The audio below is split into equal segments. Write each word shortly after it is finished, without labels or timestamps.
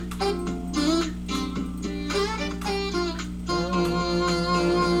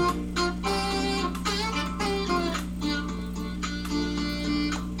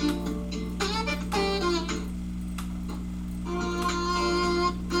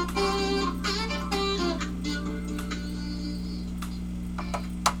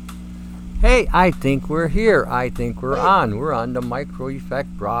Hey, I think we're here. I think we're on. We're on the Micro Effect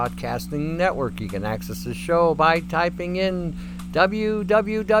Broadcasting Network. You can access the show by typing in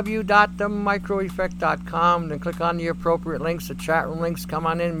www.themicroeffect.com. Then click on the appropriate links, the chat room links. Come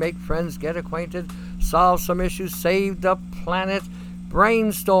on in, make friends, get acquainted, solve some issues, save the planet,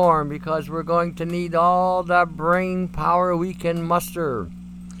 brainstorm, because we're going to need all the brain power we can muster.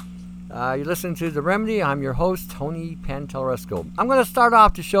 You're listening to The Remedy. I'm your host, Tony Pantalleresco. I'm going to start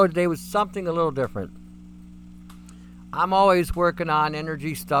off the show today with something a little different. I'm always working on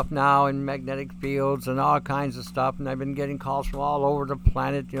energy stuff now and magnetic fields and all kinds of stuff, and I've been getting calls from all over the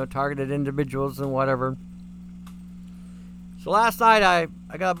planet, targeted individuals and whatever. So last night I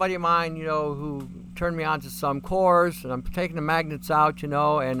got a buddy of mine, who turned me on to some cores, and I'm taking the magnets out,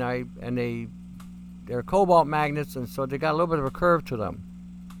 and they're cobalt magnets, and so they got a little bit of a curve to them.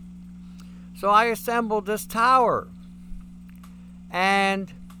 So I assembled this tower,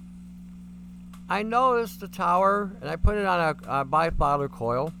 and I noticed the tower, and I put it on a bifilar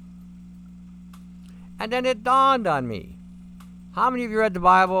coil, and then it dawned on me. How many of you read the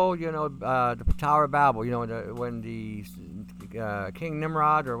Bible, the Tower of Babel, when the King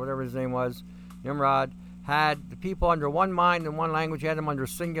Nimrod, or whatever his name was, Nimrod, had the people under one mind and one language, had them under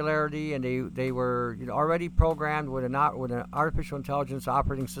singularity, and they were already programmed with an artificial intelligence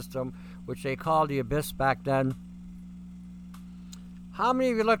operating system, which they called the Abyss back then. How many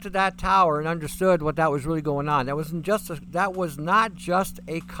of you looked at that tower and understood what that was really going on? That was not just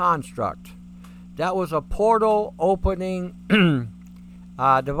a construct. That was a portal opening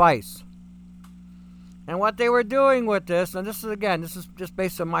device. And what they were doing with this, and this is just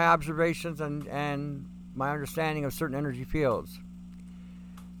based on my observations and my understanding of certain energy fields.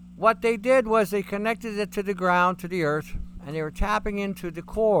 What they did was they connected it to the ground, to the earth, and they were tapping into the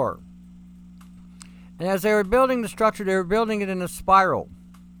core. And as they were building the structure, they were building it in a spiral.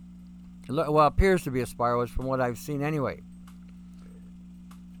 Well, it appears to be a spiral, from what I've seen anyway.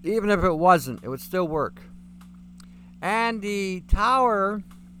 Even if it wasn't, it would still work. And the tower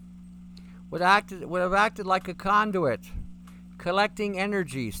would have acted like a conduit, collecting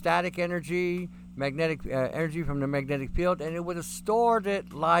energy, static energy, magnetic energy from the magnetic field, and it would have stored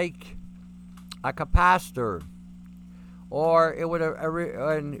it like a capacitor, or it would have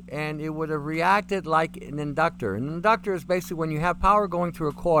and it would have reacted like an inductor. An inductor is basically when you have power going through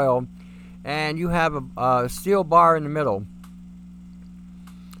a coil, and you have a steel bar in the middle.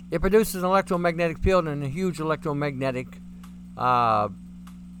 It produces an electromagnetic field in a huge electromagnetic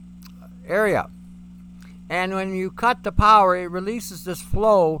area, and when you cut the power, it releases this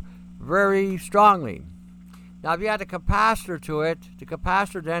flow very strongly. Now, if you add a capacitor to it, the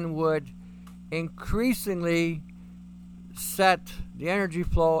capacitor then would increasingly set the energy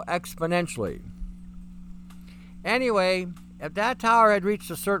flow exponentially. Anyway, if that tower had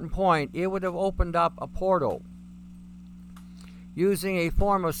reached a certain point, it would have opened up a portal using a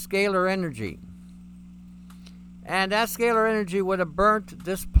form of scalar energy. And that scalar energy would have burnt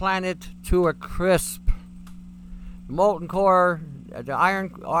this planet to a crisp. The molten core, the iron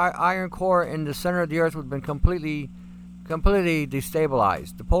core in the center of the Earth would have been completely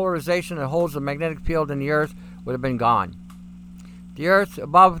destabilized. The polarization that holds the magnetic field in the Earth would have been gone. The Earth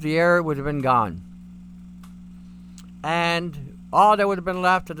above the air would have been gone. And all that would have been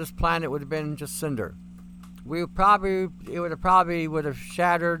left of this planet would have been just cinder. It would have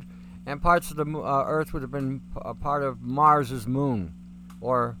shattered, and parts of the Earth would have been a part of Mars's moon,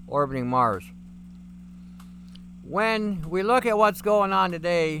 or orbiting Mars. When we look at what's going on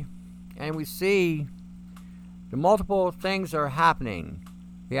today, and we see the multiple things that are happening,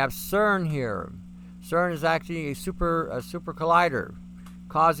 we have CERN here. CERN is actually a super collider,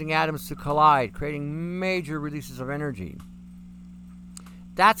 causing atoms to collide, creating major releases of energy.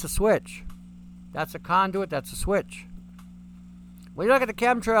 That's a switch. That's a conduit. That's a switch. When you look at the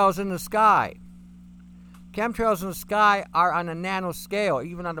chemtrails in the sky, chemtrails in the sky are on a nano scale,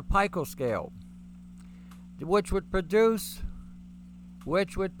 even on the pico scale, which would produce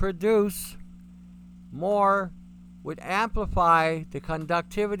more, would amplify the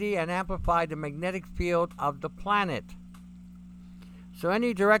conductivity and amplify the magnetic field of the planet. So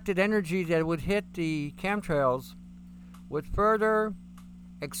any directed energy that would hit the chemtrails would further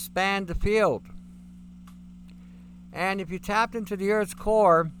expand the field. And if you tapped into the Earth's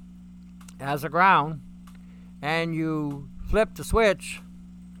core as a ground and you flip the switch,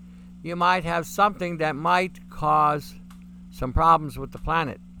 you might have something that might cause some problems with the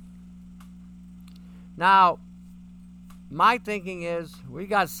planet. Now, my thinking is we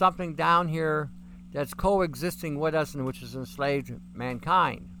got something down here that's coexisting with us and which has enslaved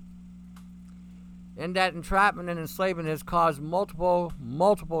mankind. And that entrapment and enslavement has caused multiple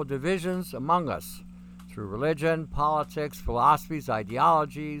divisions among us through religion, politics, philosophies,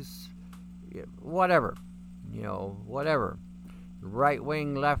 ideologies, whatever. Whatever. Right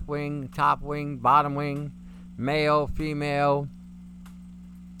wing, left wing, top wing, bottom wing, male, female,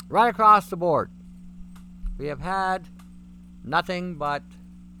 right across the board. We have had nothing but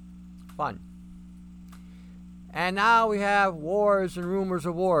fun. And now we have wars and rumors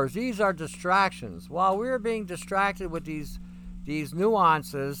of wars. These are distractions. While we're being distracted with these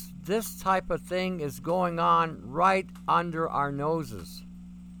nuances, this type of thing is going on right under our noses.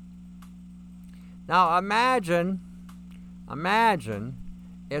 Now imagine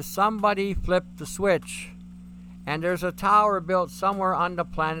if somebody flipped the switch and there's a tower built somewhere on the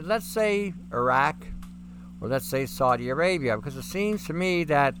planet, let's say Iraq, or let's say Saudi Arabia, because it seems to me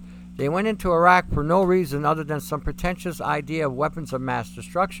that they went into Iraq for no reason other than some pretentious idea of weapons of mass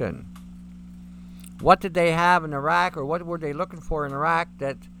destruction. What did they have in Iraq, or what were they looking for in Iraq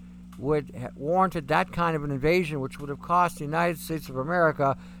that would warranted that kind of an invasion, which would have cost the United States of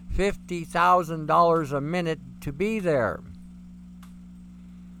America $50,000 a minute to be there?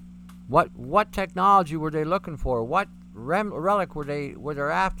 What technology were they looking for? What relic were they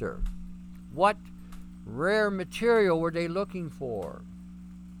after? What rare material were they looking for?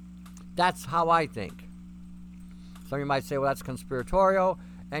 That's how I think. Some of you might say, well, that's conspiratorial,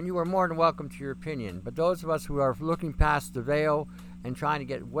 and you are more than welcome to your opinion. But those of us who are looking past the veil and trying to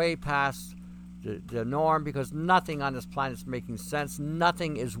get way past the norm, because nothing on this planet is making sense,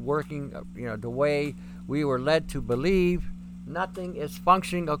 nothing is working the way we were led to believe, nothing is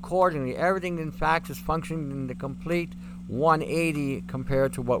functioning accordingly. Everything, in fact, is functioning in the complete 180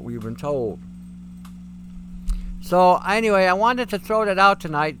 compared to what we've been told. So anyway, I wanted to throw that out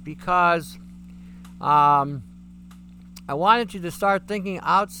tonight because I wanted you to start thinking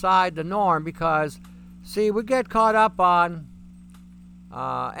outside the norm, because, see, we get caught up on,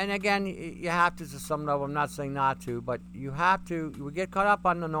 and again, you have to some level, I'm not saying not to, but we get caught up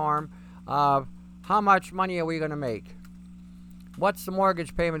on the norm of how much money are we going to make? What's the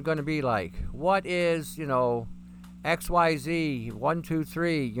mortgage payment going to be like? What is, XYZ, 1, 2,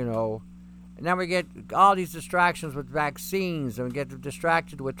 3, And then we get all these distractions with vaccines, and we get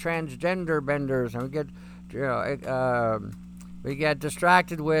distracted with transgender benders, and we get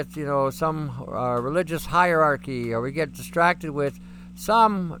distracted with some religious hierarchy, or we get distracted with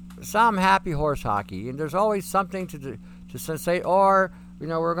some happy horse hockey, and there's always something to say. Or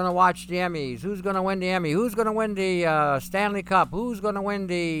we're going to watch the Emmys. Who's going to win the Emmy? Who's going to win the Stanley Cup? Who's going to win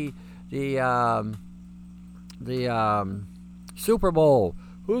the Super Bowl?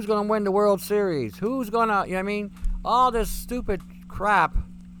 Who's going to win the World Series? Who's going to, all this stupid crap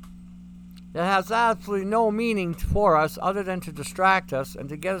that has absolutely no meaning for us other than to distract us and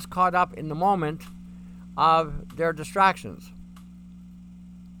to get us caught up in the moment of their distractions.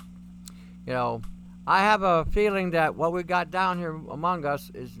 I have a feeling that what we got down here among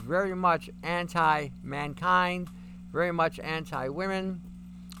us is very much anti-mankind, very much anti-women.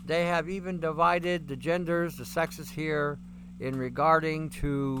 They have even divided the genders, the sexes here, in regarding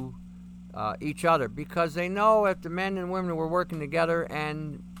to each other, because they know if the men and women were working together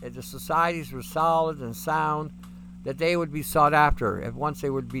and if the societies were solid and sound, that they would be sought after if once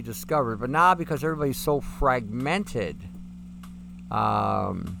they would be discovered. But now, because everybody's so fragmented,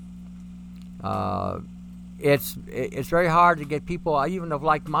 it's very hard to get people even of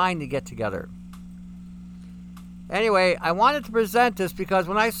like mind to get together. Anyway, I wanted to present this because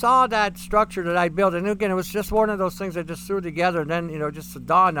when I saw that structure that I built, and again, it was just one of those things I just threw together, and then, just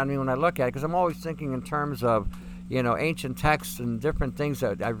dawned on me when I look at it, because I'm always thinking in terms of, ancient texts and different things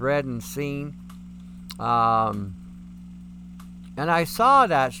that I've read and seen. And I saw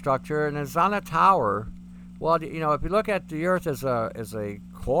that structure, and it's on a tower. Well, if you look at the Earth as a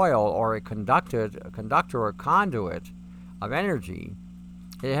coil or a conductor or conduit of energy,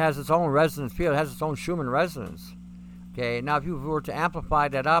 it has its own resonance field. It has its own Schumann resonance. Okay, now if you were to amplify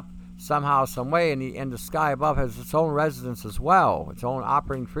that up somehow, some way, and the sky above has its own resonance as well, its own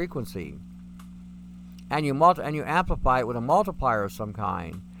operating frequency, and you amplify it with a multiplier of some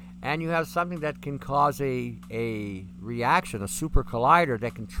kind, and you have something that can cause a reaction, a super collider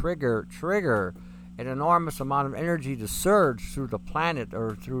that can trigger an enormous amount of energy to surge through the planet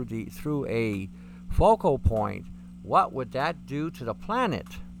or through a focal point. What would that do to the planet?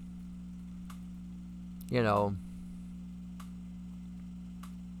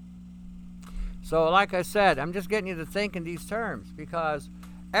 So like I said, I'm just getting you to think in these terms, because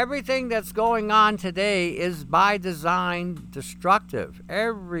everything that's going on today is by design destructive.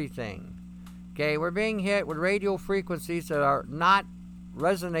 Everything. Okay, we're being hit with radio frequencies that are not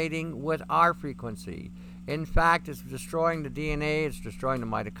resonating with our frequency. In fact, it's destroying the DNA, it's destroying the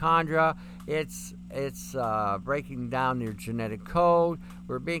mitochondria, it's breaking down your genetic code.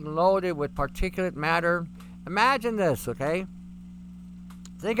 We're being loaded with particulate matter. Imagine this, okay?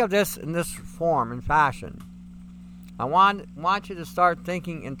 Think of this in this form and fashion. I want you to start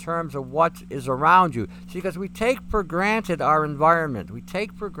thinking in terms of what is around you. See, because we take for granted our environment. We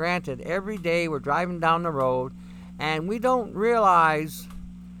take for granted every day we're driving down the road, and we don't realize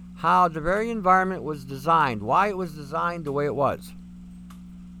how the very environment was designed, why it was designed the way it was.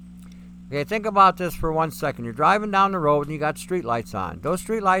 Okay, think about this for 1 second. You're driving down the road and you got street lights on. Those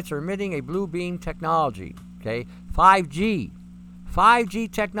street lights are emitting a blue beam technology, okay? 5G.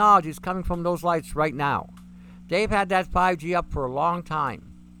 5G technology is coming from those lights right now. They've had that 5G up for a long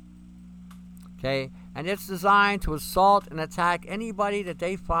time. Okay? And it's designed to assault and attack anybody that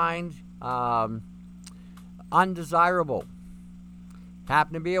they find undesirable. You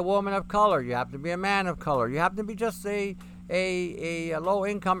happen to be a woman of color. You happen to be a man of color. You happen to be just a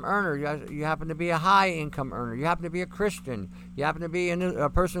low-income earner. You happen to be a high-income earner. You happen to be a Christian. You happen to be a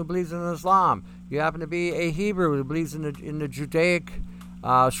person who believes in Islam. You happen to be a Hebrew who believes in the Judaic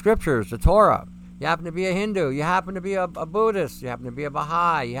scriptures, the Torah. You happen to be a Hindu. You happen to be a Buddhist. You happen to be a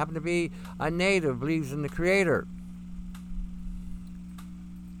Baha'i. You happen to be a native, believes in the Creator.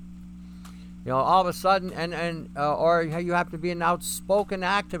 You know, all of a sudden, or you happen to be an outspoken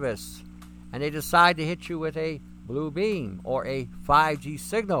activist, and they decide to hit you with a blue beam or a 5G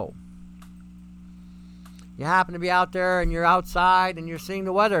signal. You happen to be out there and you're outside and you're seeing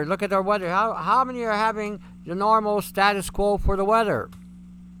the weather. Look at our weather. How many are having the normal status quo for the weather?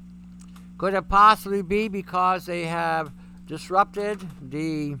 Could it possibly be because they have disrupted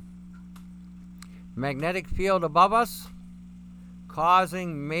the magnetic field above us,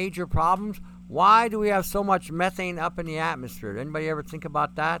 causing major problems? Why do we have so much methane up in the atmosphere? Anybody ever think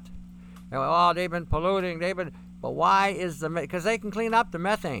about that? Oh, they've been polluting. But why is because they can clean up the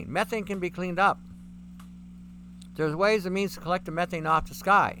methane. Methane can be cleaned up. There's ways and means to collect the methane off the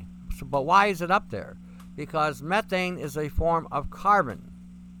sky. But why is it up there? Because methane is a form of carbon.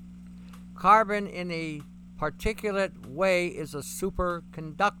 Carbon in a particulate way is a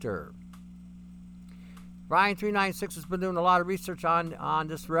superconductor. Brian 396 has been doing a lot of research on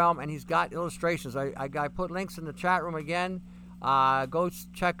this realm, and he's got illustrations. I put links in the chat room again. Go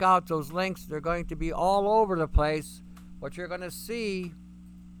check out those links. They're going to be all over the place. But you're going to see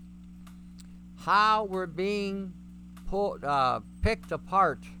how we're being picked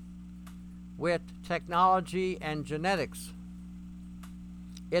apart with technology and genetics.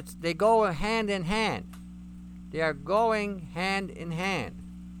 They go hand in hand. They are going hand in hand.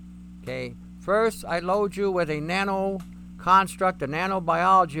 Okay. First, I load you with a nano construct, a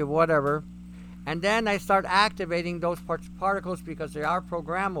nanobiology of whatever, and then I start activating those particles because they are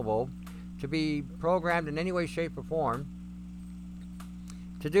programmable to be programmed in any way, shape, or form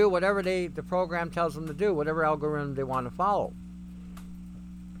to do whatever the program tells them to do, whatever algorithm they want to follow.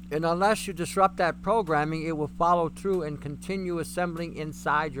 And unless you disrupt that programming, it will follow through and continue assembling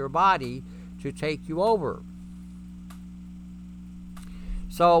inside your body to take you over.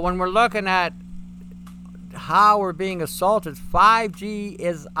 So when we're looking at how we're being assaulted, 5G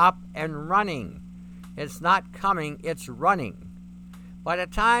is up and running. It's not coming, it's running. By the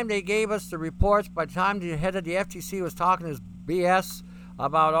time they gave us the reports, by the time the head of the FTC was talking his BS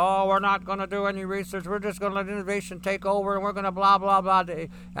about, oh, we're not going to do any research, we're just going to let innovation take over, and we're going to blah, blah, blah,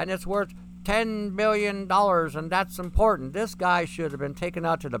 and it's worth $10 billion, and that's important. This guy should have been taken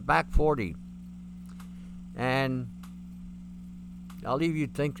out to the back 40. And I'll leave you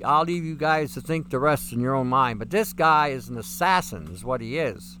guys to think the rest in your own mind. But this guy is an assassin, is what he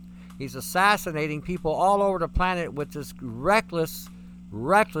is. He's assassinating people all over the planet with this reckless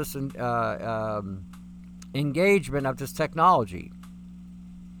engagement of this technology.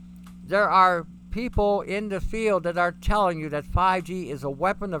 There are people in the field that are telling you that 5G is a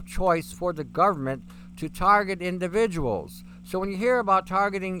weapon of choice for the government to target individuals. So when you hear about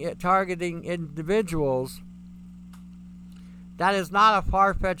targeting individuals, that is not a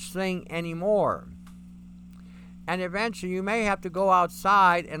far-fetched thing anymore. And eventually you may have to go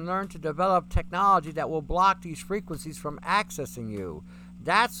outside and learn to develop technology that will block these frequencies from accessing you.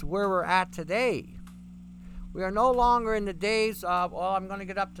 That's where we're at today. We are no longer in the days of, well, I'm going to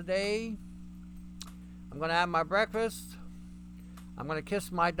get up today, I'm going to have my breakfast, I'm going to kiss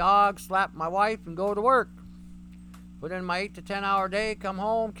my dog, slap my wife, and go to work. Put in my 8 to 10 hour day, come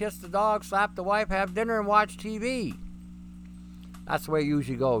home, kiss the dog, slap the wife, have dinner, and watch TV. That's the way it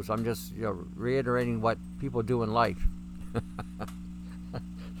usually goes. I'm just reiterating what people do in life.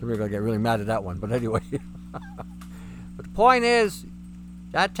 Somebody's going to get really mad at that one. But anyway. But the point is,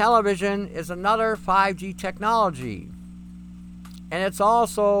 That television is another 5G technology. And it's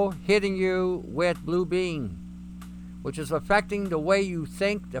also hitting you with blue beam, which is affecting the way you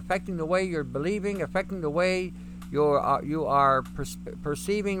think, affecting the way you're believing, affecting the way you are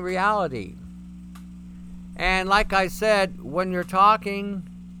perceiving reality. And like I said, when you're talking,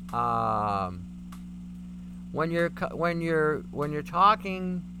 when you're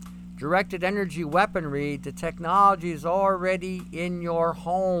talking directed energy weaponry, the technology is already in your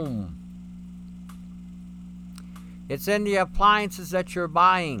home. It's in the appliances that you're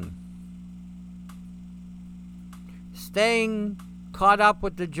buying. Staying caught up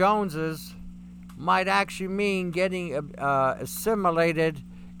with the Joneses might actually mean getting assimilated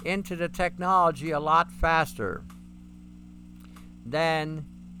into the technology a lot faster than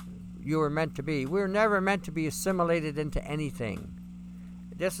you were meant to be. We were never meant to be assimilated into anything.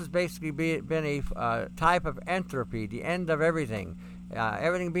 This has basically been a type of entropy, the end of everything.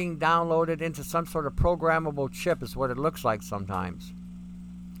 Everything being downloaded into some sort of programmable chip is what it looks like sometimes.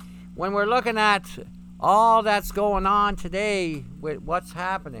 When we're looking at all that's going on today with what's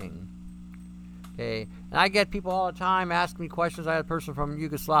happening, okay, and I get people all the time asking me questions. I had a person from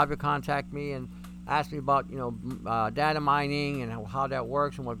Yugoslavia contact me and ask me about, data mining and how that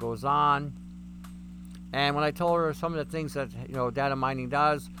works and what goes on. And when I told her some of the things that, data mining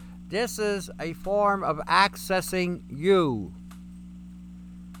does, this is a form of accessing you.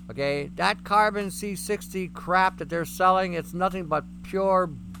 Okay, that carbon C60 crap that they're selling, it's nothing but pure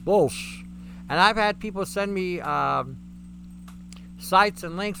bullshit. And I've had people send me sites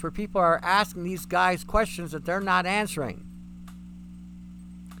and links where people are asking these guys questions that they're not answering.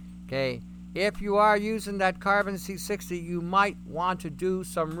 Okay, if you are using that carbon C60, you might want to do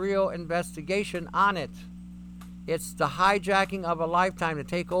some real investigation on it. It's the hijacking of a lifetime to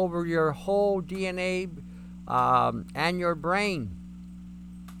take over your whole DNA and your brain.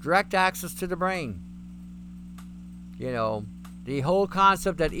 Direct access to the brain. The whole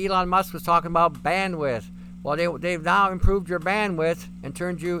concept that Elon Musk was talking about, bandwidth. Well, they've now improved your bandwidth and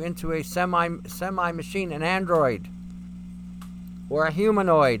turned you into a semi-machine, an android. Or a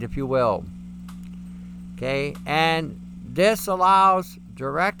humanoid, if you will. Okay, and this allows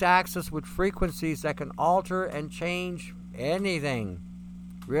direct access with frequencies that can alter and change anything.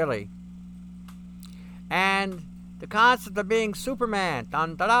 Really. And the concept of being Superman.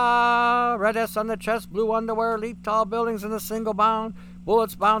 Dun da da! Red S on the chest, blue underwear, leap tall buildings in a single bound.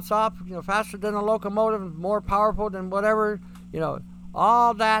 Bullets bounce off, faster than a locomotive, more powerful than whatever.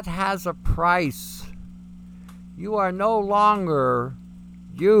 All that has a price. You are no longer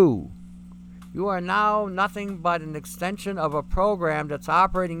you. You are now nothing but an extension of a program that's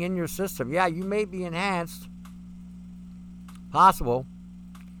operating in your system. Yeah, you may be enhanced. Possible.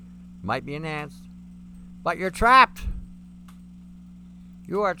 Might be enhanced. But you're trapped.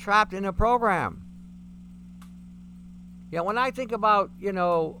 You are trapped in a program. When I think about,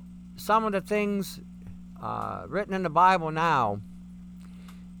 some of the things written in the Bible now,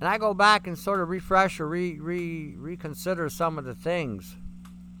 and I go back and sort of refresh or reconsider some of the things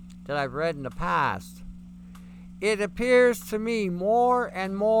that I've read in the past, it appears to me more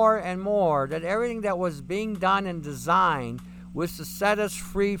and more and more that everything that was being done and designed was to set us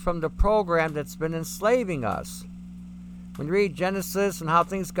free from the program that's been enslaving us. When you read Genesis and how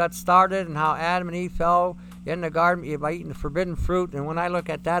things got started and how Adam and Eve fell in the garden by eating the forbidden fruit, and when I look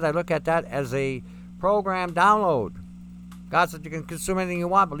at that as a program download. God said you can consume anything you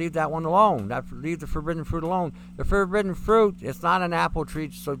want, but leave that one alone. Leave the forbidden fruit alone. The forbidden fruit, it's not an apple tree.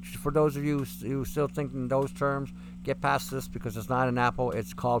 So for those of you who still think in those terms, get past this because it's not an apple.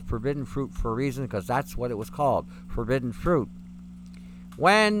 It's called forbidden fruit for a reason, because that's what it was called, forbidden fruit.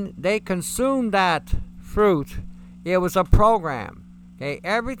 When they consumed that fruit, it was a program. Okay,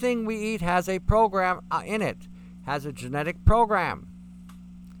 everything we eat has a program in it, has a genetic program.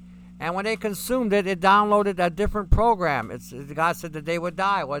 And when they consumed it, it downloaded a different program. God said that they would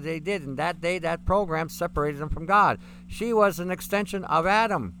die. Well, they did. And that day, that program separated them from God. She was an extension of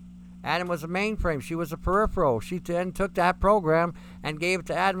Adam. Adam was a mainframe. She was a peripheral. She then took that program and gave it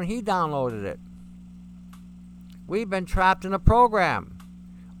to Adam, and he downloaded it. We've been trapped in a program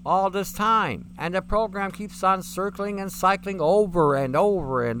all this time. And the program keeps on circling and cycling over and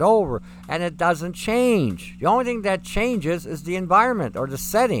over and over. And it doesn't change. The only thing that changes is the environment or the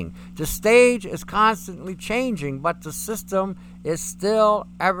setting. The stage is constantly changing, but the system is still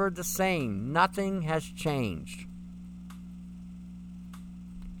ever the same. Nothing has changed.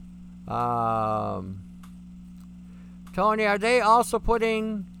 Tony, are they also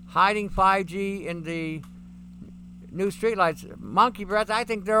hiding 5G in the new streetlights? Monkey breath, I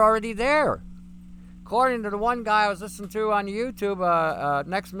think they're already there. according to the one guy I was listening to on YouTube,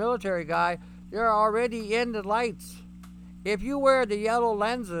 next military guy, they're already in the lights. If you wear the yellow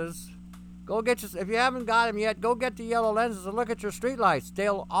lenses, if you haven't got them yet, go get the yellow lenses and look at your street lights.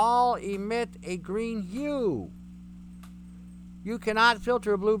 They'll all emit a green hue. You cannot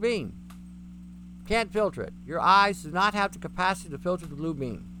filter a blue beam. Can't filter it. Your eyes do not have the capacity to filter the blue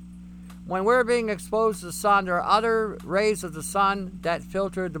beam. When we're being exposed to the sun, there are other rays of the sun that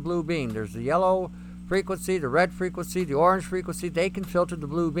filter the blue beam. There's the yellow frequency, the red frequency, the orange frequency. They can filter the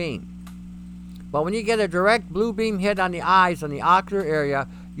blue beam. But when you get a direct blue beam hit on the eyes, on the ocular area,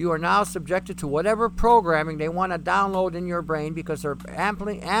 you are now subjected to whatever programming they want to download in your brain, because they're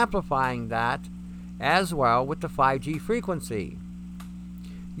amplifying that as well with the 5G frequency.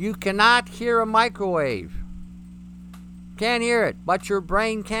 You cannot hear a microwave. Can't hear it, but your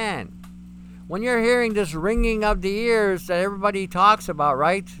brain can. When you're hearing this ringing of the ears that everybody talks about,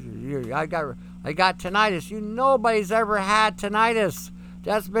 right? I got tinnitus. Nobody's ever had tinnitus.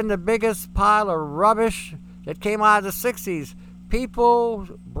 That's been the biggest pile of rubbish that came out of the 60s. People's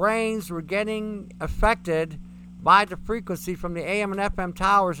brains were getting affected by the frequency from the AM and FM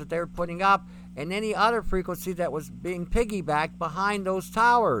towers that they were putting up, and any other frequency that was being piggybacked behind those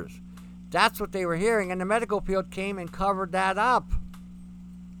towers. That's what they were hearing, and the medical field came and covered that up.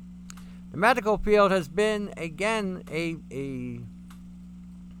 The medical field has been, again, a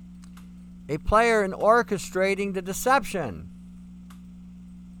player in orchestrating the deception.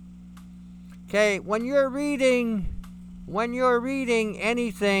 Okay, when you're reading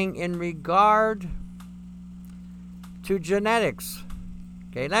anything in regard to genetics,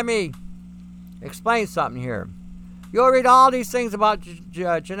 okay, let me explain something here. You'll read all these things about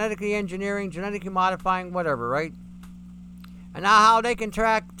genetically engineering, genetically modifying, whatever, right? And now how they can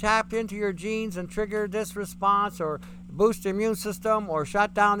tap into your genes and trigger this response, or boost the immune system, or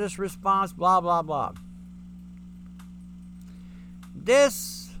shut down this response, blah, blah, blah.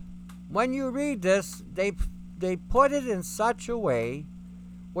 When you read this, they put it in such a way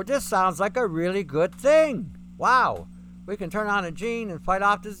where this sounds like a really good thing. Wow, we can turn on a gene and fight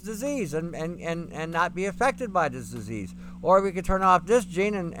off this disease and not be affected by this disease. Or we can turn off this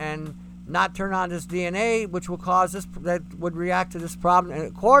gene and not turn on this DNA, which will cause this, that would react to this problem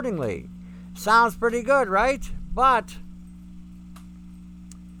accordingly. Sounds pretty good, right? But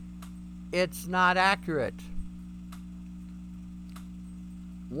it's not accurate.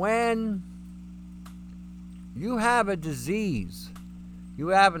 When you have a disease, you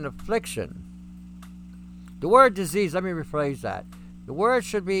have an affliction. The word disease, let me rephrase that. The word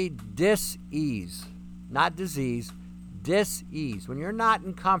should be dis-ease, not disease, dis-ease. When you're not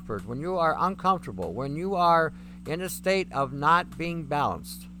in comfort, when you are uncomfortable, when you are in a state of not being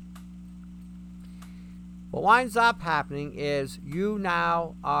balanced. What winds up happening is you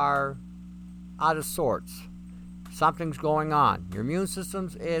now are out of sorts. Something's going on. Your immune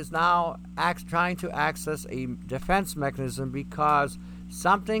system is now trying to access a defense mechanism because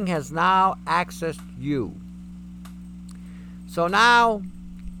something has now accessed you. So now,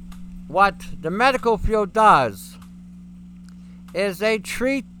 what the medical field does is they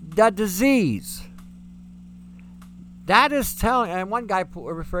treat the disease. That is telling, and one guy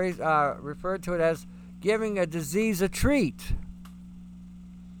referred to it as giving a disease a treat.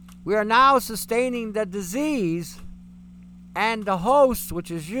 We are now sustaining the disease, and the host, which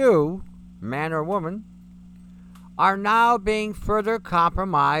is you, man or woman, are now being further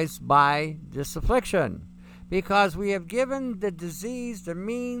compromised by this affliction, because we have given the disease the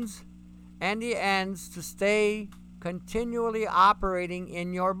means and the ends to stay continually operating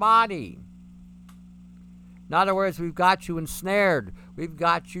in your body. In other words, we've got you ensnared. We've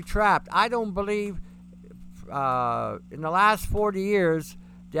got you trapped. I don't believe in the last 40 years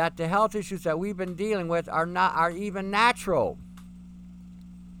that the health issues that we've been dealing with are even natural.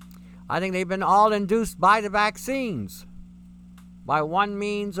 I think they've been all induced by the vaccines, by one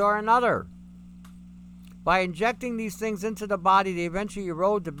means or another. By injecting these things into the body, they eventually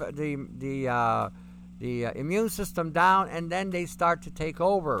erode the immune system down, and then they start to take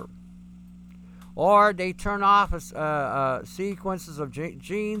over. Or they turn off sequences of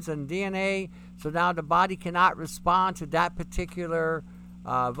genes and DNA, so now the body cannot respond to that particular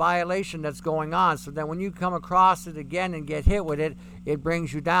violation that's going on. So then when you come across it again and get hit with it, it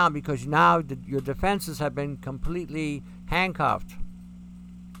brings you down, because now your defenses have been completely handcuffed.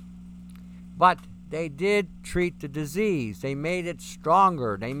 But they did treat the disease. They made it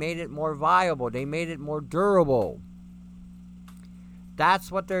stronger. They made it more viable. They made it more durable.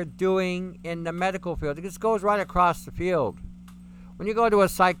 That's what they're doing in the medical field. This goes right across the field. When you go to a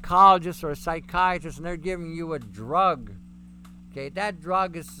psychologist or a psychiatrist and they're giving you a drug Okay, that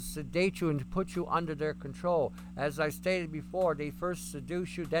drug is to sedate you and to put you under their control. As I stated before, they first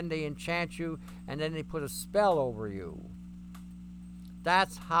seduce you, then they enchant you, and then they put a spell over you.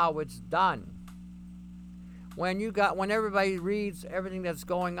 That's how it's done. When everybody reads everything that's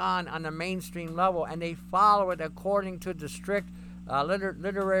going on the mainstream level, and they follow it according to the strict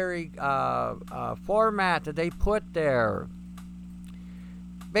literary format that they put there.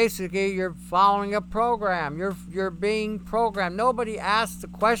 Basically, you're following a program. You're being programmed. Nobody asks the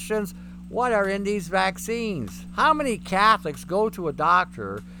questions, what are in these vaccines? How many Catholics go to a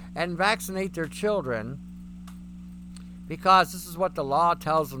doctor and vaccinate their children because this is what the law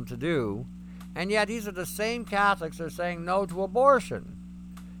tells them to do? And yet these are the same Catholics that are saying no to abortion.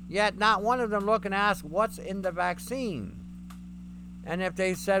 Yet not one of them look and ask what's in the vaccine. And if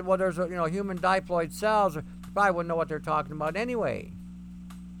they said, well, there's human diploid cells, they probably wouldn't know what they're talking about anyway.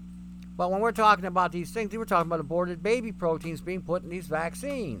 But when we're talking about these things, we're talking about aborted baby proteins being put in these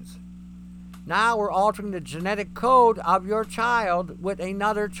vaccines. Now we're altering the genetic code of your child with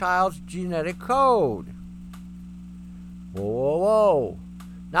another child's genetic code. Whoa, whoa, whoa.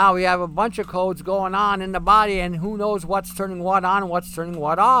 Now we have a bunch of codes going on in the body, and who knows what's turning what on and what's turning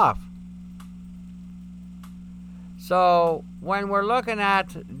what off. So when we're looking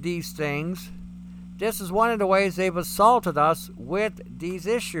at these things, this is one of the ways they've assaulted us with these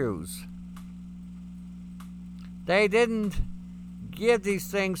issues. They didn't give these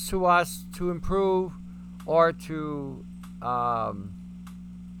things to us to improve or to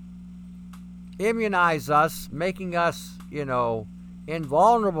immunize us, making us,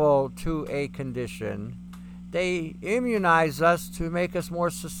 invulnerable to a condition. They immunize us to make us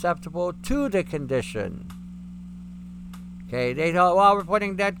more susceptible to the condition. Okay, they thought, well, we're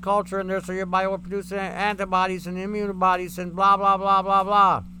putting dead culture in there so your body will produce antibodies and immune bodies and blah, blah, blah, blah,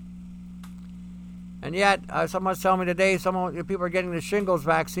 blah. And yet, someone's telling me today, people are getting the shingles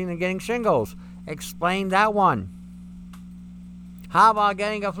vaccine and getting shingles. Explain that one. How about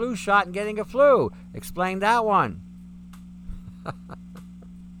getting a flu shot and getting a flu? Explain that one.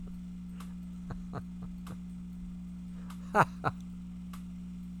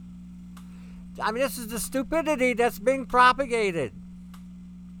 I mean, this is the stupidity that's being propagated.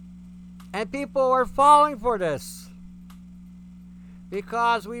 And people are falling for this.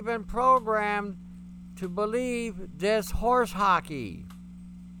 Because we've been programmed to believe this horse hockey.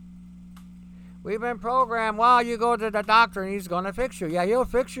 We've been programmed, well, you go to the doctor and he's going to fix you. Yeah, he'll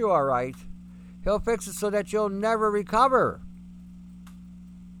fix you all right. He'll fix it so that you'll never recover.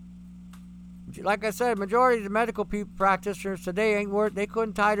 Like I said, majority of the medical practitioners today they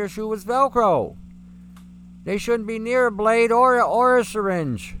couldn't tie their shoe with Velcro. They shouldn't be near a blade or a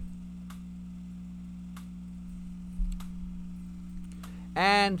syringe.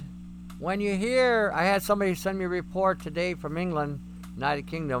 And when you hear, I had somebody send me a report today from England, United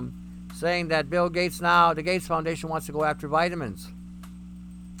Kingdom, saying that Bill Gates now, the Gates Foundation wants to go after vitamins.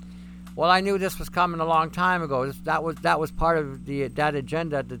 Well, I knew this was coming a long time ago. That was part of that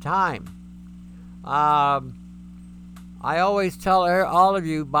agenda at the time. I always tell all of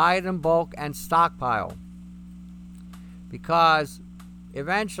you, buy it in bulk and stockpile. Because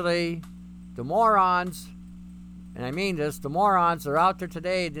eventually, the morons, and I mean this, the morons that are out there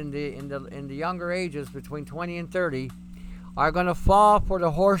today in the younger ages between 20 and 30 are going to fall for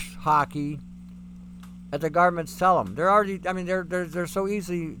the horse hockey that the governments tell them. They're already, I mean, they're so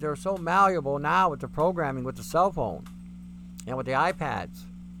easy, they're so malleable now with the programming, with the cell phone and with the iPads.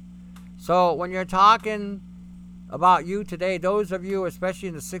 So when you're talking about you today, those of you, especially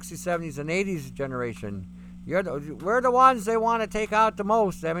in the 60s, 70s, and 80s generation, we're the ones they want to take out the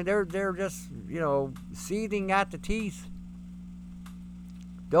most. I mean, they're just, seething at the teeth.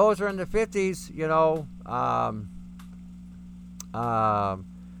 Those are in the 50s,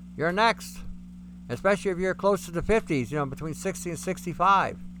 you're next. Especially if you're close to the 50s, between 60 and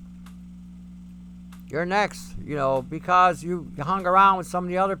 65. You're next, because you hung around with some of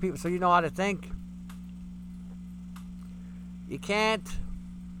the other people, so you know how to think. You can't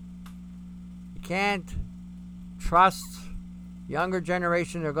trust younger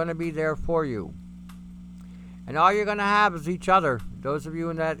generation. They're going to be there for you. And all you're going to have is each other. Those of you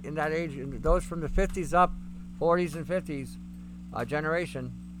in that age, those from the 50s up, 40s and 50s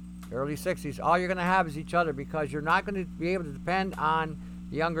generation, early 60s, all you're going to have is each other, because you're not going to be able to depend on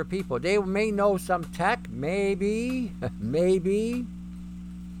the younger people. They may know some tech, maybe,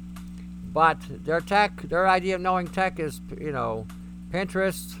 but their idea of knowing tech is,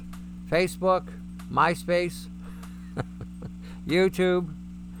 Pinterest, Facebook, MySpace, YouTube.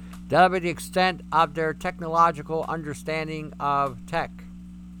 That'll be the extent of their technological understanding of tech.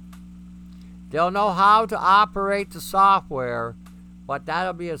 They'll know how to operate the software, but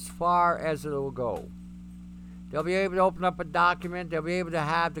that'll be as far as it'll go. They'll be able to open up a document. They'll be able to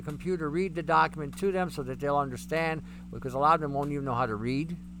have the computer read the document to them so that they'll understand, because a lot of them won't even know how to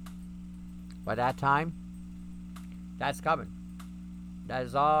read by that time. That's coming. That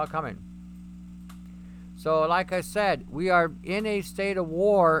is all coming. So like I said, we are in a state of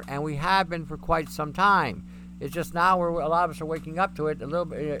war, and we have been for quite some time. It's just now where a lot of us are waking up to it a little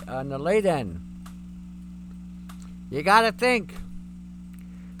bit on the late end. You got to think.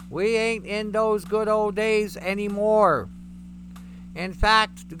 We ain't in those good old days anymore. In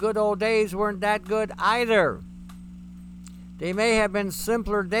fact, the good old days weren't that good either. They may have been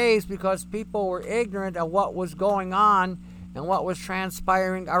simpler days because people were ignorant of what was going on and what was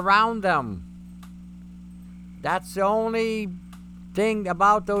transpiring around them. That's the only thing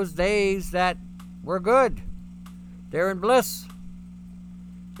about those days that were good. They're in bliss.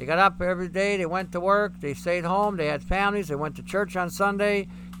 They got up every day, they went to work, they stayed home, they had families, they went to church on Sunday.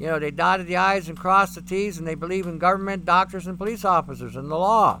 You know, they dotted the I's and crossed the T's, and they believe in government, doctors, and police officers, and the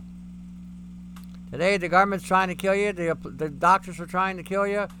law. Today, the government's trying to kill you, the doctors are trying to kill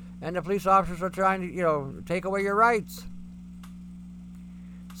you, and the police officers are trying to, take away your rights.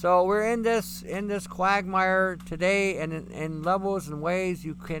 So we're in this quagmire today, and in levels and ways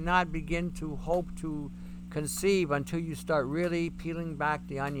you cannot begin to hope to conceive until you start really peeling back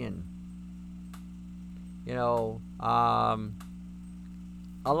the onion.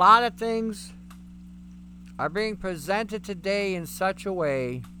 A lot of things are being presented today in such a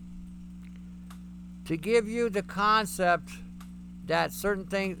way to give you the concept that certain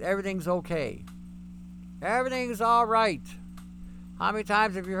things, everything's okay. Everything's all right. How many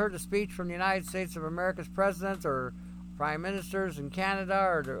times have you heard a speech from the United States of America's presidents or prime ministers in Canada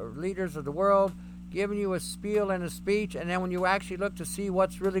or the leaders of the world giving you a spiel and a speech, and then when you actually look to see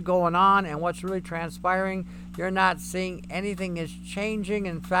what's really going on and what's really transpiring, you're not seeing anything is changing.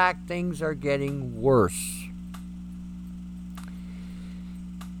 In fact, things are getting worse.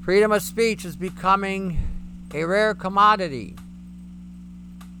 Freedom of speech is becoming a rare commodity.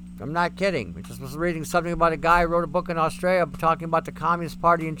 I'm not kidding. I just was reading something about a guy who wrote a book in Australia talking about the Communist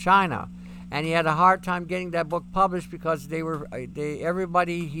Party in China. And he had a hard time getting that book published because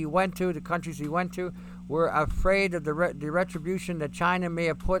everybody he went to, the countries he went to, were afraid of the retribution that China may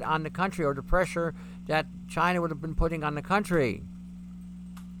have put on the country, or the pressure that China would have been putting on the country.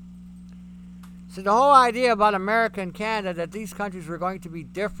 So the whole idea about America and Canada, that these countries were going to be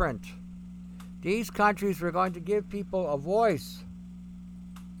different. These countries were going to give people a voice.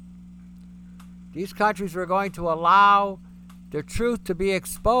 These countries were going to allow the truth to be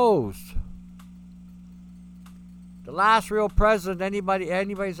exposed. The last real president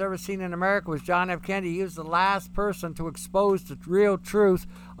anybody's ever seen in America was John F. Kennedy. He was the last person to expose the real truth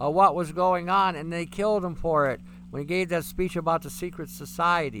of what was going on, and they killed him for it when he gave that speech about the secret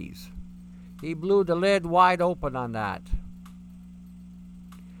societies. He blew the lid wide open on that.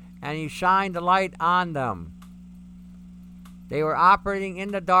 And he shined the light on them. They were operating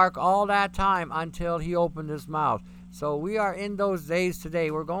in the dark all that time until he opened his mouth. So we are in those days today.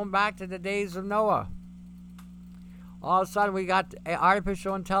 We're going back to the days of Noah. All of a sudden we got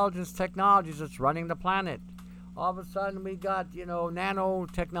artificial intelligence technologies that's running the planet. All of a sudden we got,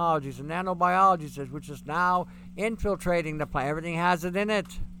 nanotechnologies and nanobiologies, which is now infiltrating the planet. Everything has it in it.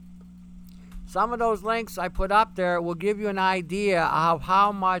 Some of those links I put up there will give you an idea of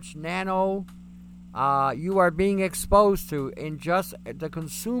how much nano you are being exposed to in just the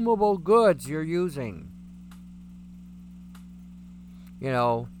consumable goods you're using.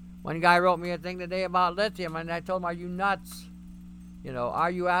 One guy wrote me a thing today about lithium, and I told him, are you nuts? Are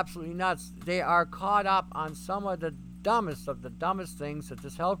you absolutely nuts? They are caught up on some of the dumbest things that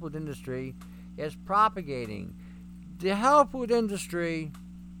this health food industry is propagating. The health food industry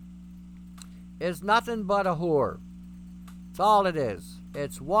is nothing but a whore. That's all it is.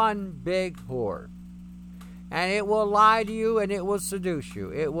 It's one big whore. And it will lie to you, and it will seduce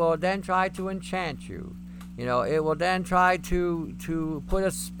you. It will then try to enchant you. It will then try to put a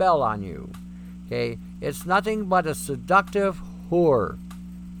spell on you. Okay? It's nothing but a seductive whore.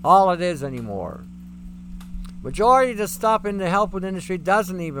 All it is anymore. Majority of the stuff in the health food industry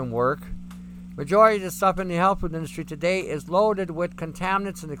doesn't even work. Majority of the stuff in the health food industry today is loaded with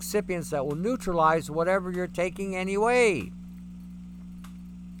contaminants and excipients that will neutralize whatever you're taking anyway.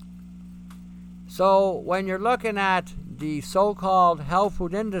 So when you're looking at the so-called health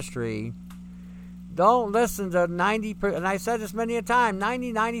food industry, don't listen to 90%, and I said this many a time,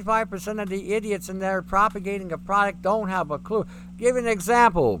 95% of the idiots in there propagating a product don't have a clue. Give you an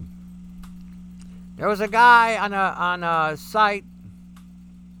example. There was a guy on a site,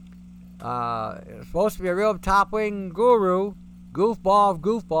 supposed to be a real top-wing guru, Goofball of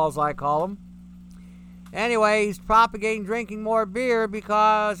goofballs, I call him. Anyway, he's propagating drinking more beer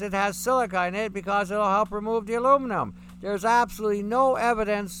because it has silica in it, because it'll help remove the aluminum. There's absolutely no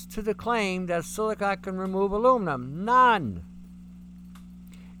evidence to the claim that silica can remove aluminum. None.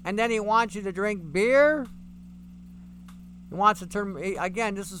 And then he wants you to drink beer? He wants to turn,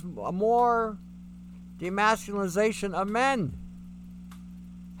 again, this is a more demasculinization of men.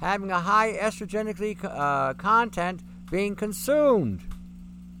 Having a high estrogenically content being consumed.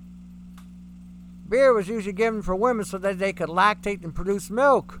 Beer was usually given for women so that they could lactate and produce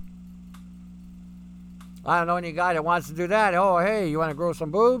milk. I don't know any guy that wants to do that. Oh, hey, you want to grow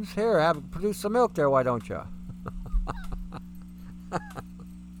some boobs? Here, produce some milk there, why don't you?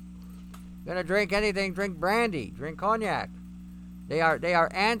 Gonna drink anything, drink brandy, drink cognac. They are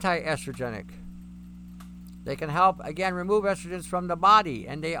anti-estrogenic. They can help, again, remove estrogens from the body,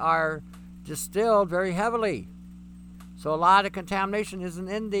 and they are distilled very heavily. So a lot of contamination isn't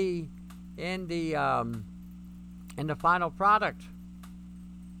in the final product.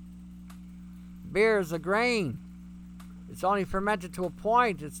 Beer is a grain. It's only fermented to a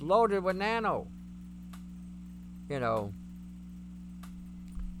point. It's loaded with nano. You know.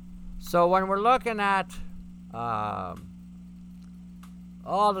 So when we're looking at all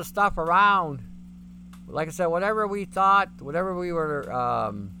the stuff around, like I said, whatever we thought, whatever we were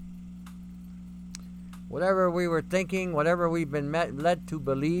thinking, whatever we've been led to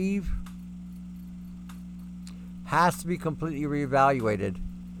believe, has to be completely reevaluated.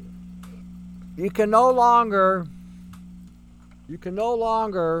 You can no longer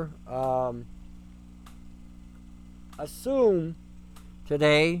assume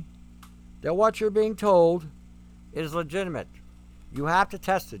today that what you're being told is legitimate. You have to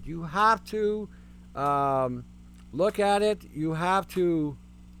test it. You have to look at it. You have to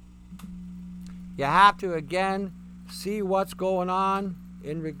again see what's going on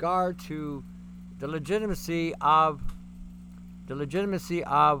in regard to the legitimacy of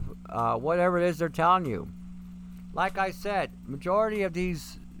whatever it is they're telling you. Like I said, majority of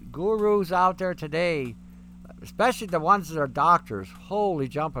these gurus out there today, especially the ones that are doctors, holy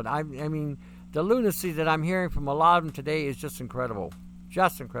jumping. I mean, the lunacy that I'm hearing from a lot of them today is just incredible.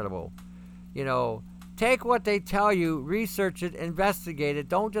 Just incredible. You know, take what they tell you, research it, investigate it.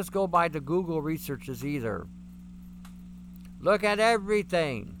 Don't just go by the Google researches either. Look at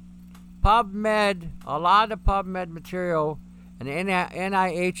everything. PubMed, a lot of PubMed material and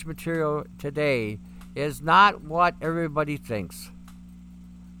NIH material today is not what everybody thinks.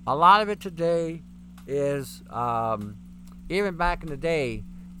 A lot of it today is, even back in the day,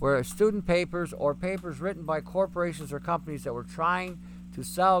 were student papers or papers written by corporations or companies that were trying to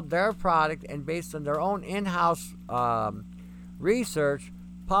sell their product and based on their own in-house research,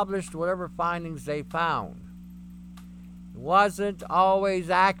 published whatever findings they found. It wasn't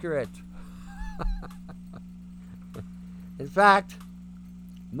always accurate. In fact,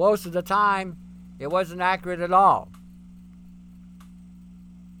 most of the time, it wasn't accurate at all.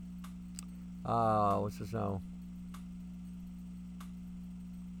 What's this now?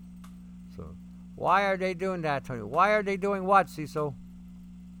 So, why are they doing that, Tony? Why are they doing what, Cecil?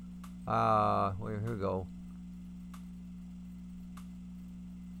 Here we go.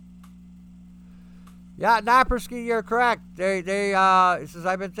 Yeah, Napersky, you're correct. It says,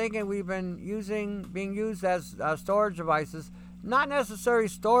 I've been thinking we've been being used as storage devices. Not necessarily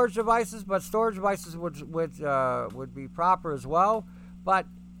storage devices, but storage devices would be proper as well. But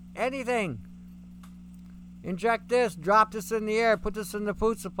anything. Inject this, drop this in the air, put this in the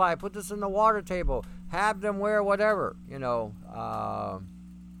food supply, put this in the water table, have them wear whatever, you know.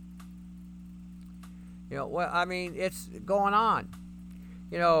 Well, I mean, it's going on.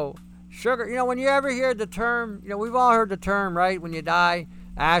 You know, sugar, you know, when you ever hear the term, you know, we've all heard the term, right? When you die,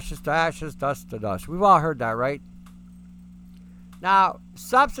 ashes to ashes, dust to dust. We've all heard that, right? Now,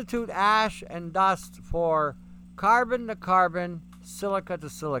 substitute ash and dust for carbon to carbon, silica to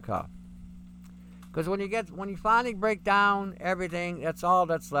silica. Because when you finally break down everything, that's all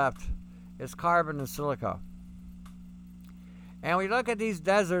that's left is carbon and silica. And we look at these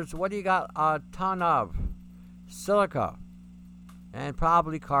deserts, what do you got a ton of? Silica. And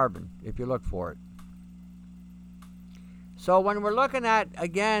probably carbon, if you look for it. So when we're looking at,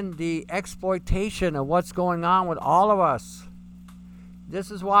 again, the exploitation of what's going on with all of us,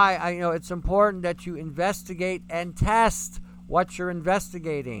 this is why it's important that you investigate and test what you're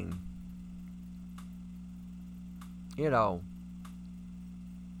investigating. You know.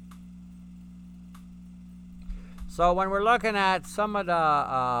 So when we're looking at some of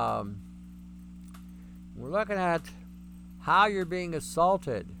the, we're looking at how you're being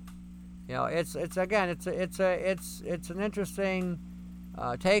assaulted It's again, it's an interesting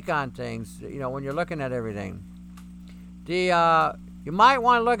take on things. When you're looking at everything, you might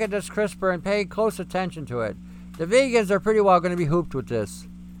want to look at this CRISPR and pay close attention to it. The vegans are pretty well going to be hooped with this.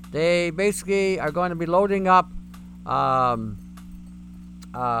 They basically are going to be loading up.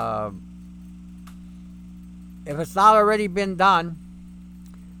 If it's not already been done,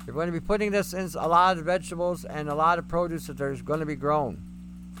 they're going to be putting this in a lot of the vegetables and a lot of produce that there's going to be grown.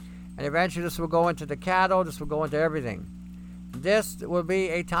 And eventually this will go into the cattle, this will go into everything. This will be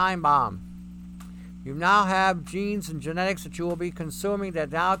a time bomb. You now have genes and genetics that you will be consuming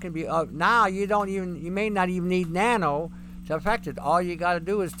that now can be now you may not even need nano to affect it. All you got to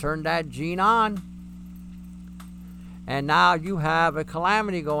do is turn that gene on. And now you have a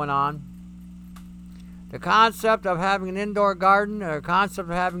calamity going on. The concept of having an indoor garden, or a concept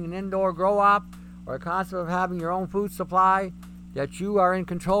of having an indoor grow op, or a concept of having your own food supply that you are in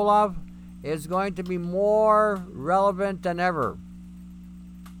control of is going to be more relevant than ever.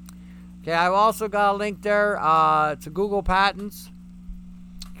 Okay, I've also got a link there to Google Patents.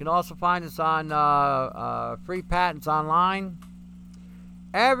 You can also find us on free patents online.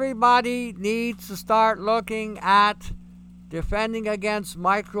 Everybody needs to start looking at defending against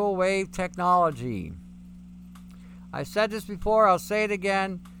microwave technology. I said this before, I'll say it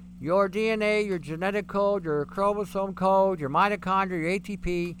again. Your DNA, your genetic code, your chromosome code, your mitochondria, your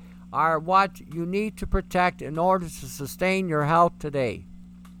ATP are what you need to protect in order to sustain your health today.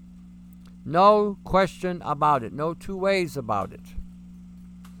 No question about it. No two ways about it.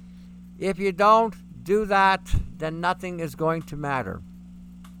 If you don't do that, then nothing is going to matter.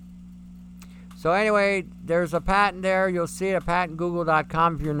 So anyway, there's a patent there. You'll see it at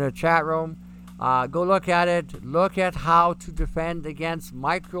patentgoogle.com if you're in the chat room. Go look at it. Look at how to defend against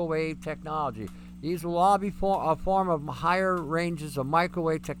microwave technology. These will all be a form of higher ranges of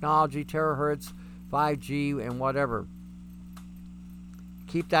microwave technology, terahertz, 5G, and whatever.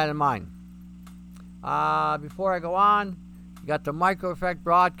 Keep that in mind. Before I go on, you got the Micro Effect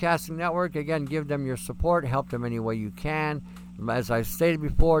Broadcasting Network. Again, give them your support. Help them any way you can. As I stated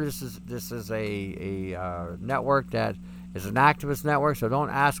before, this is a network that is an activist network, so don't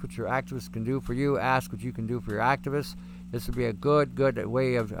ask what your activists can do for you. Ask what you can do for your activists. This would be a good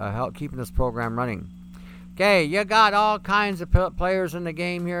way of help keeping this program running. Okay, you got all kinds of players in the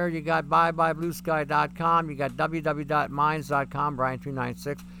game here. You got byebyebluesky.com. You got www.minds.com,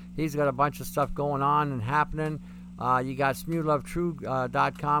 Brian396. He's got a bunch of stuff going on and happening. You got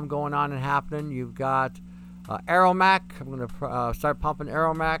smewlovetrue.com going on and happening. You've got Aromac. I'm going to start pumping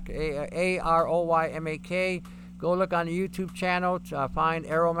Aromac, Aroymak. Go look on the YouTube channel to find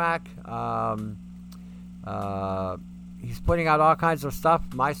Aromac. He's putting out all kinds of stuff,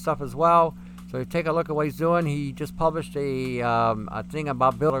 my stuff as well. So take a look at what he's doing. He just published a thing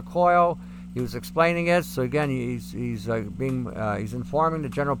about Bill Coil. He was explaining it. So again, he's informing the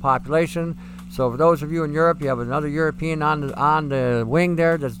general population. So for those of you in Europe, you have another European on the wing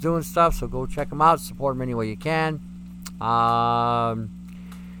there that's doing stuff. So go check him out. Support him any way you can.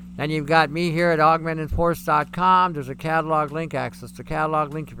 Then you've got me here at augmentedforce.com. There's a catalog link, access to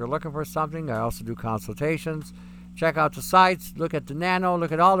catalog link if you're looking for something. I also do consultations. Check out the sites, look at the nano,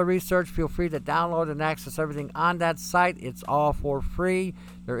 look at all the research. Feel free to download and access everything on that site. It's all for free.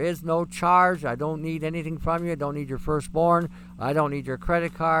 There is no charge. I don't need anything from you. I don't need your firstborn. I don't need your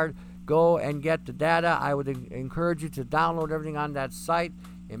credit card. Go and get the data. I would encourage you to download everything on that site.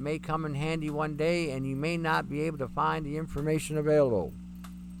 It may come in handy one day, and you may not be able to find the information available.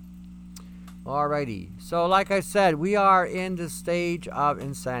 Alrighty. So like I said, we are in the stage of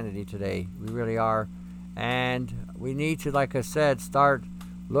insanity today. We really are. And we need to, like I said, start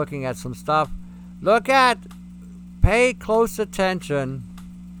looking at some stuff. Pay close attention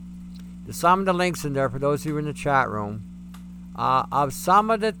to some of the links in there for those of you in the chat room of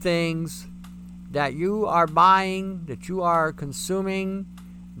some of the things that you are buying, that you are consuming,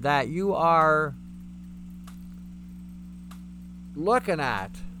 that you are looking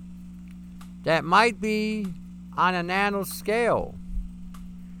at that might be on a nano scale.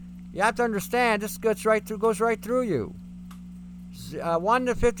 You have to understand, this goes right through you. 1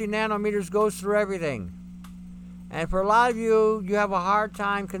 to 50 nanometers goes through everything. And for a lot of you, you have a hard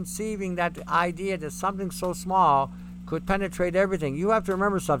time conceiving that idea that something so small could penetrate everything. You have to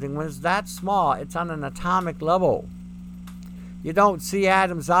remember something. When it's that small, it's on an atomic level. You don't see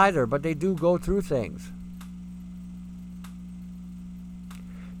atoms either, but they do go through things.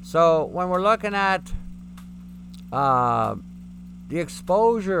 So when we're looking at the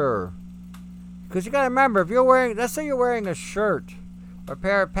exposure, because you got to remember, if you're wearing, let's say you're wearing a shirt or a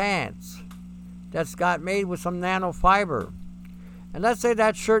pair of pants that's got made with some nanofiber, And let's say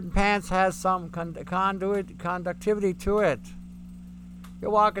that shirt and pants has some conductivity to it.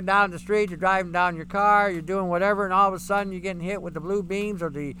 You're walking down the street, you're driving down your car, you're doing whatever, and all of a sudden you're getting hit with the blue beams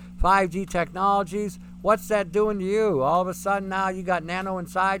or the 5G technologies. What's that doing to you? All of a sudden now you got nano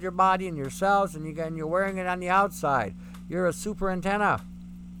inside your body and your cells, and you're wearing it on the outside. You're a super antenna.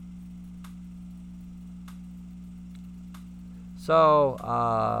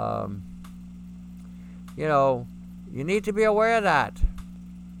 So, you need to be aware of that.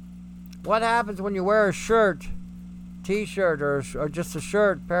 What happens when you wear a shirt, t-shirt, or just a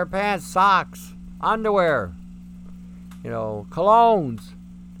shirt, pair of pants, socks, underwear, colognes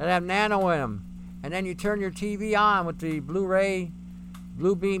that have nano in them, and then you turn your TV on with the blue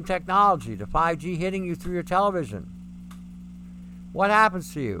beam technology, the 5G hitting you through your television? What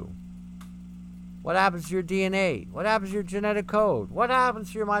happens to you? What happens to your DNA? What happens to your genetic code? What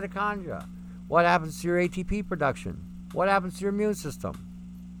happens to your mitochondria? What happens to your ATP production? What happens to your immune system?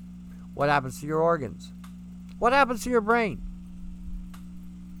 What happens to your organs? What happens to your brain?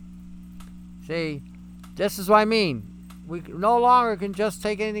 See, this is what I mean. We no longer can just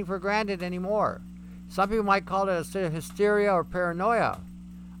take anything for granted anymore. Some people might call it a state of hysteria or paranoia.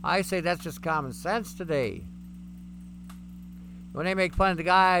 I say that's just common sense today. When they make fun of the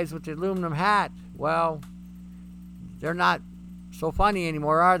guys with the aluminum hat, well, they're not so funny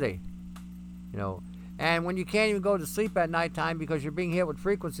anymore, are they? And when you can't even go to sleep at nighttime because you're being hit with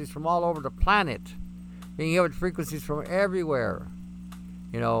frequencies from all over the planet, being hit with frequencies from everywhere,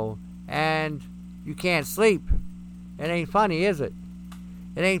 and you can't sleep, it ain't funny, is it?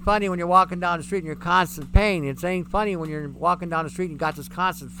 It ain't funny when you're walking down the street and you're in constant pain. It ain't funny when you're walking down the street and you got this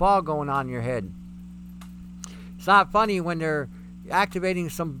constant fog going on in your head. It's not funny when they're activating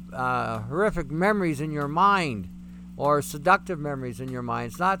some horrific memories in your mind, or seductive memories in your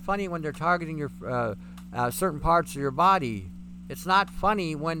mind. It's not funny when they're targeting your certain parts of your body. It's not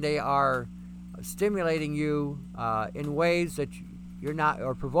funny when they are stimulating you in ways that you're not,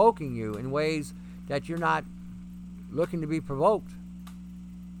 or provoking you in ways that you're not looking to be provoked.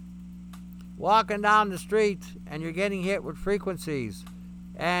 Walking down the street and you're getting hit with frequencies,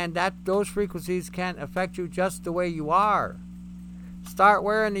 and those frequencies can affect you just the way you are. Start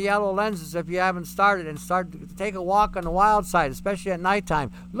wearing the yellow lenses if you haven't started, and start to take a walk on the wild side, especially at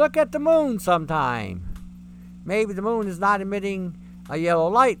nighttime. Look at the moon sometime. Maybe the moon is not emitting a yellow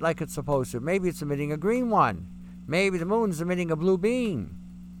light like it's supposed to. Maybe it's emitting a green one. Maybe the moon is emitting a blue beam.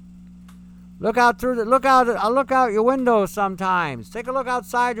 Look out your window sometimes. Take a look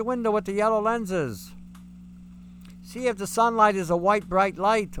outside your window with the yellow lenses. See if the sunlight is a white bright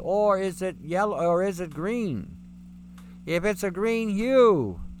light, or is it yellow, or is it green? If it's a green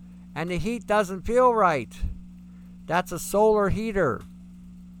hue and the heat doesn't feel right, that's a solar heater.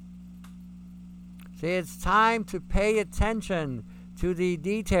 See, it's time to pay attention to the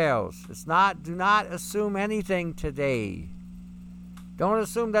details. Do not assume anything today. Don't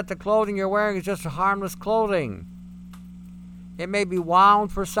assume that the clothing you're wearing is just harmless clothing. It may be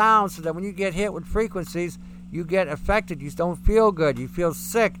wound for sound so that when you get hit with frequencies, you get affected. You don't feel good. You feel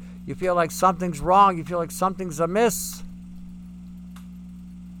sick. You feel like something's wrong. You feel like something's amiss.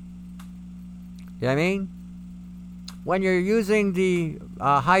 You know what I mean? When you're using the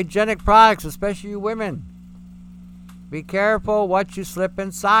hygienic products, especially you women, be careful what you slip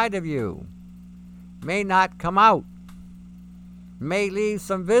inside of you. May not come out. May leave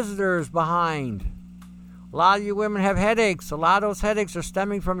some visitors behind. A lot of you women have headaches. A lot of those headaches are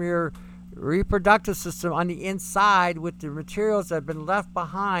stemming from your reproductive system on the inside, with the materials that have been left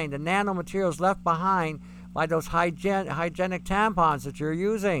behind, the nanomaterials left behind by those hygienic tampons that you're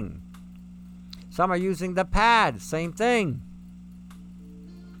using. Some are using the pad, same thing.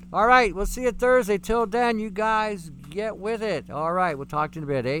 All right, we'll see you Thursday. Till then, you guys get with it. All right, we'll talk to you in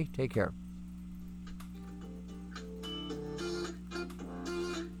a bit, eh? Take care.